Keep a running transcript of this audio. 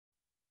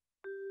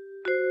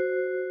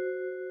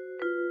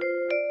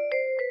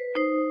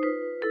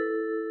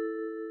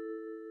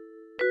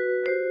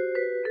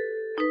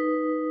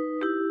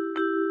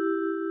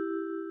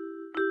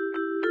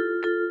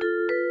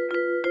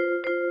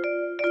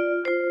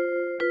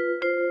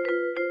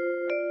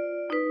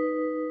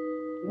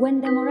When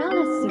the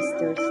Morales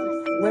sisters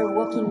were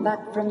walking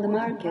back from the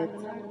market,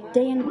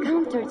 they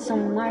encountered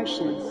some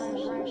Martians.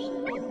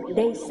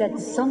 They said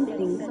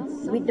something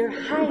with their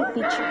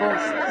high-pitched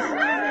voices.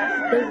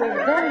 They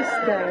were very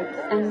scared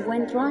and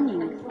went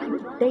running.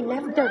 They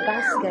left their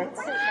baskets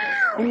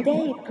and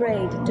they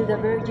prayed to the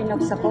Virgin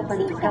of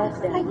Zapopan to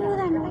help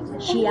them.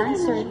 She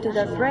answered to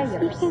their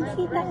prayers.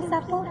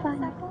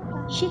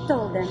 She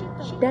told them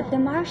that the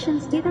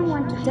Martians didn't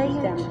want to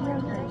take them.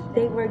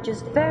 They were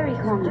just very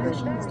hungry.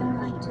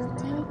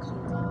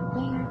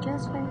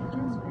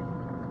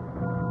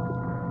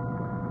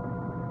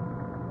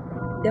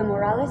 The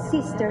Morales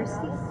sisters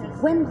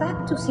went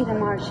back to see the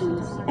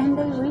Martians, and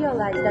they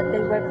realized that they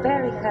were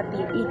very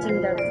happy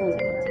eating their food.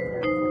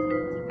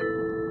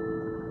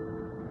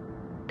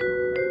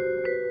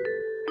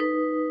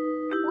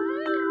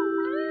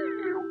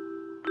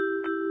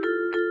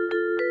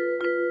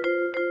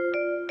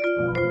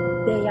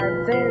 They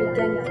are very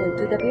thankful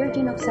to the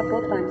Virgin of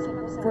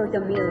Zapopan for the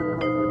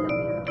miracle.